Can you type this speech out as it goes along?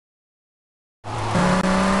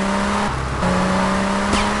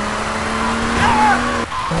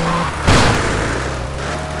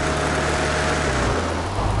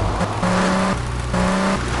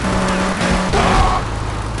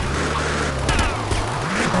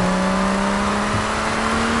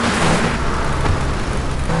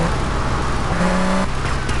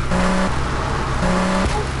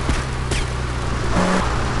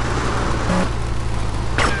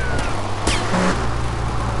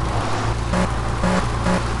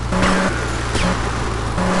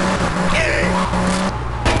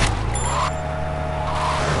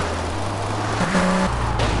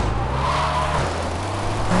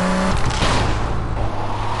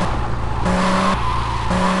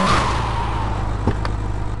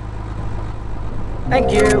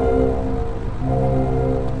Thank you.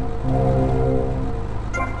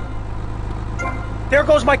 There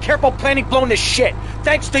goes my careful planning blown to shit.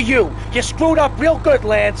 Thanks to you. You screwed up real good,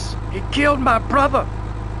 Lance. He killed my brother.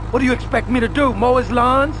 What do you expect me to do, mow his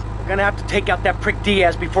lawns? We're gonna have to take out that prick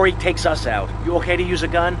Diaz before he takes us out. You okay to use a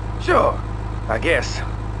gun? Sure, I guess.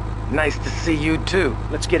 Nice to see you too.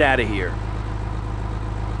 Let's get out of here.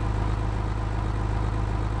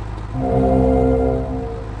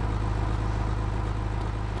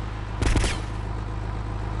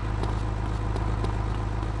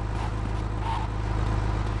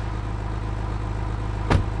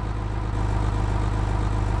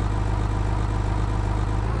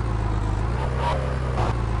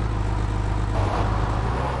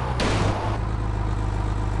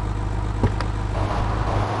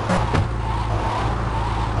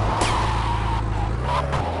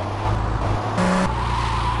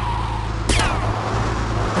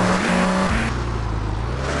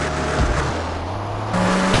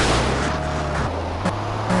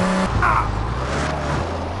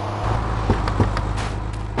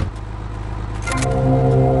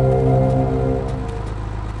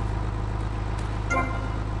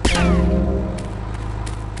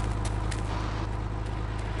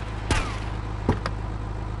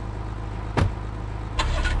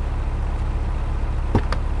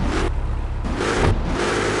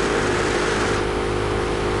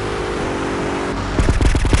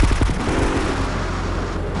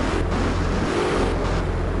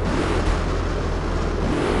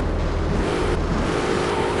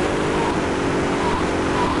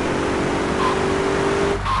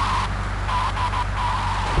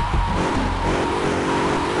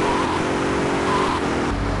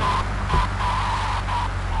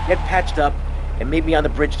 Get patched up and meet me on the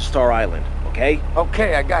bridge to Star Island, okay?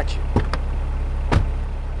 Okay, I got you.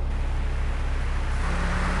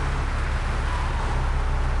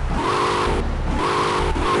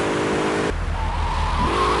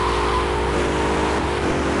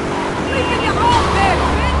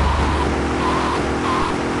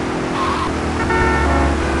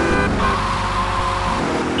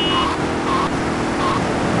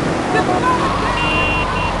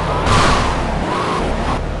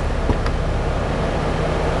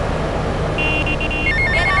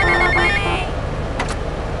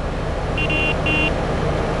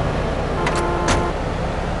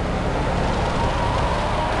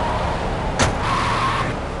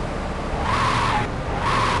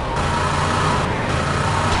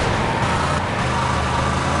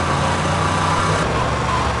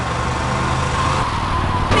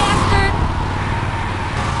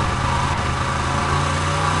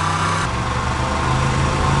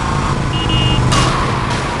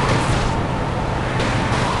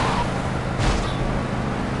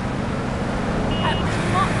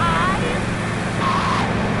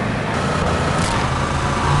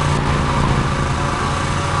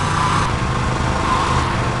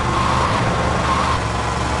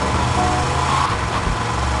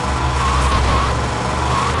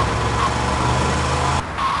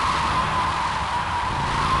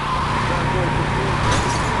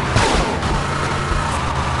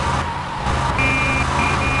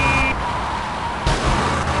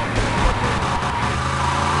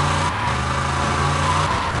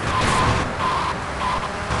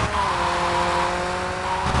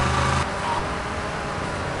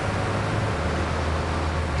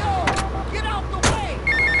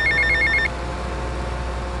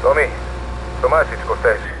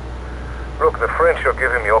 Look, the French are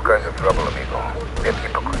giving me all kinds of trouble, amigo. They're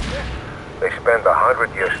hypocrites. They spend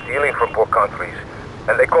 100 years stealing from poor countries,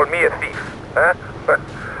 and they call me a thief, huh?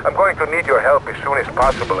 I'm going to need your help as soon as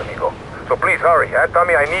possible, amigo. So please hurry, huh? Tell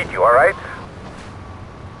me I need you, all right?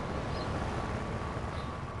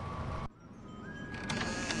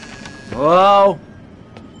 Hello?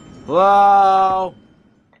 Hello?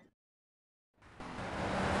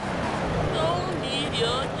 Don't need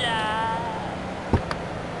your job.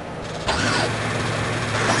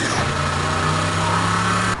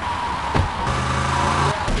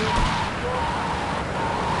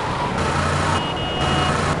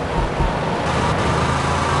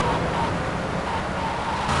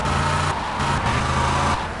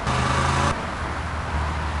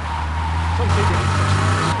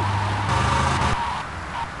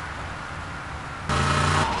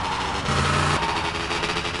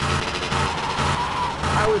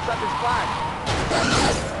 I was satisfied.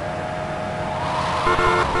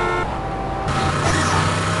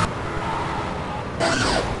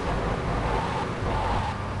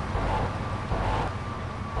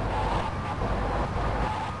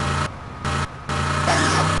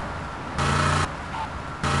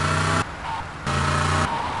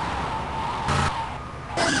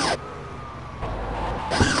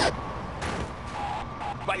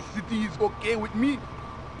 okay with me.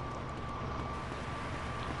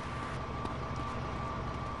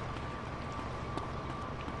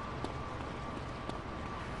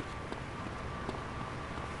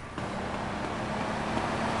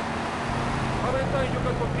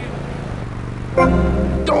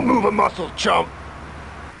 Don't move a muscle, chump!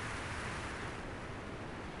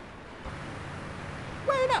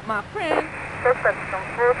 Wait up, my friend. Suspects on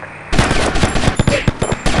foot.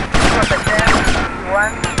 Contact 10,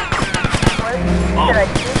 1. West, should I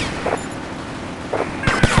keep?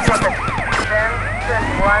 Contact 10,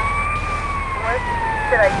 21. West,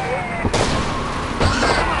 should I keep?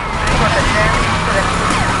 Contact 10, 17.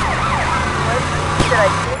 West, should I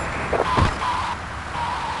keep?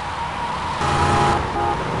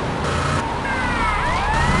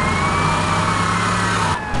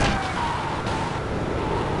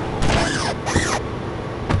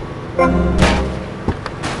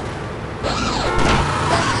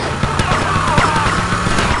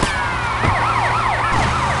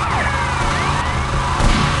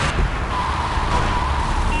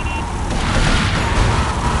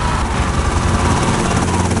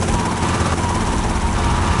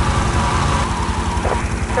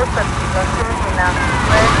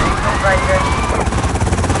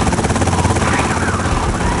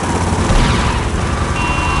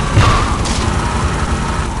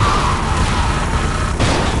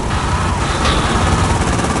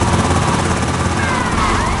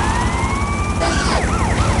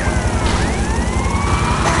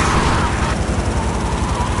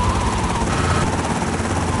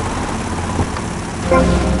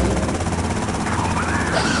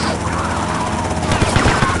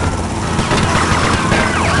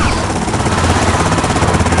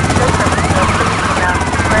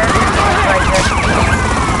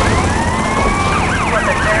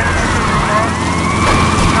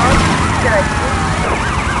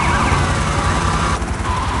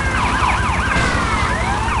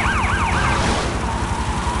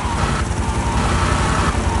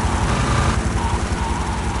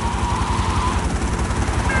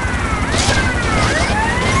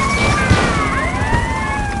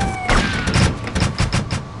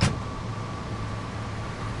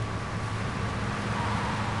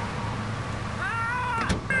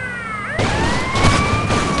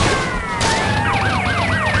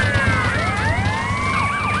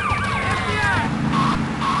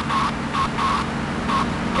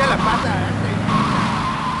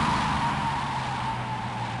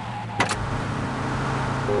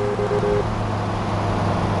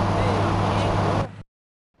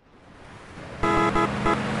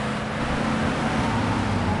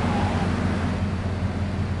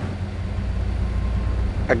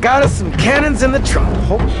 I got us some cannons in the trunk.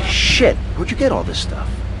 Holy shit, where'd you get all this stuff?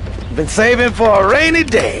 Been saving for a rainy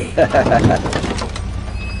day.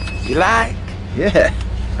 You like? Yeah,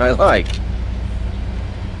 I like.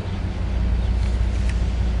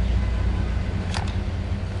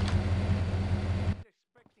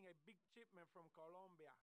 Expecting a big shipment from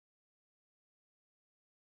Colombia.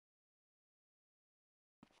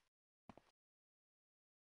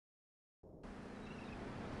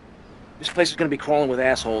 This place is gonna be crawling with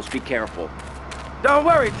assholes. Be careful. Don't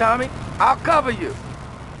worry, Tommy. I'll cover you.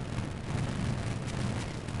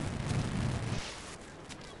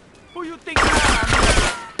 Who you think you are?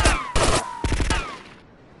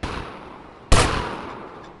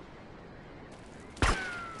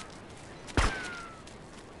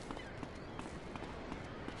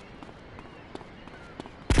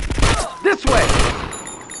 This way!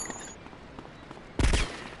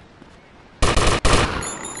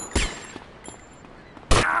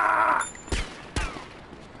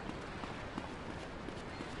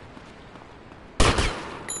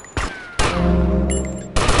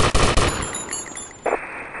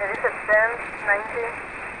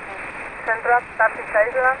 Central, Taxi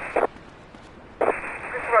Island.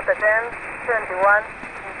 This was the 10, 21.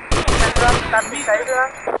 Central, Taxi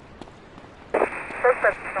Island.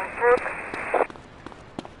 Suspects on foot.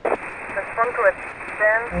 Respond to it.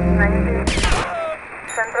 10, 19.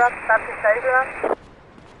 Central, Taxi Island.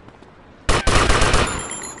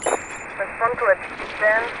 Respond to it.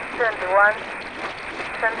 10, 21.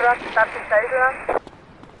 Central, Taxi Island.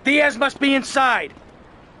 Diaz must be inside.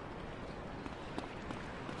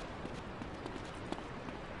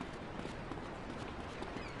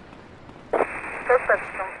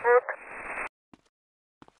 Suspects on foot.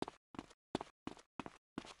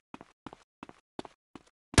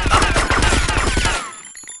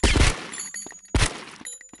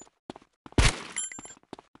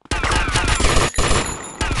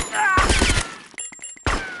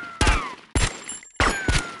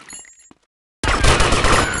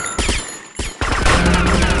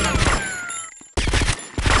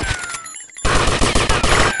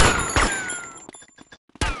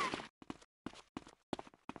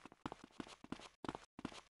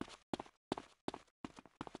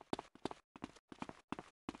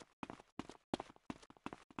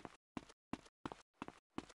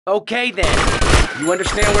 Okay then. You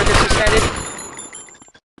understand where this is headed?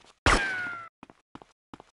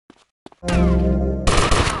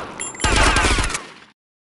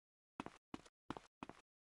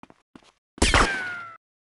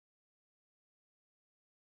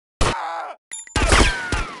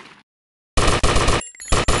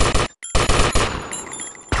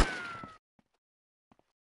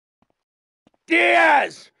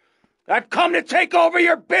 Diaz! I've come to take over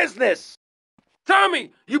your business!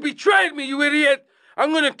 Tommy, you betrayed me, you idiot!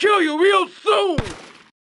 I'm gonna kill you real soon!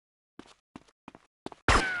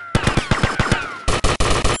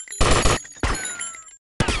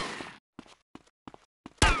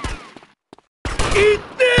 Eat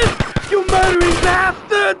this, you murdering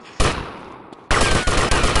bastards!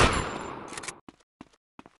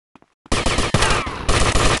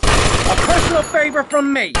 A personal favor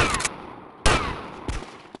from me.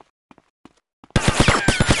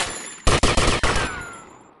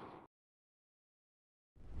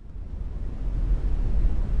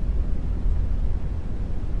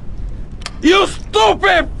 You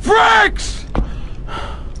stupid pricks!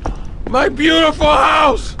 My beautiful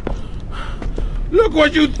house! Look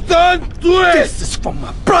what you've done to it! This is for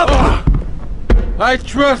my brother! I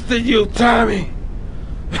trusted you, Tommy.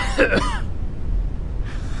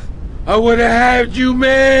 I would have had you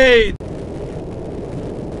made.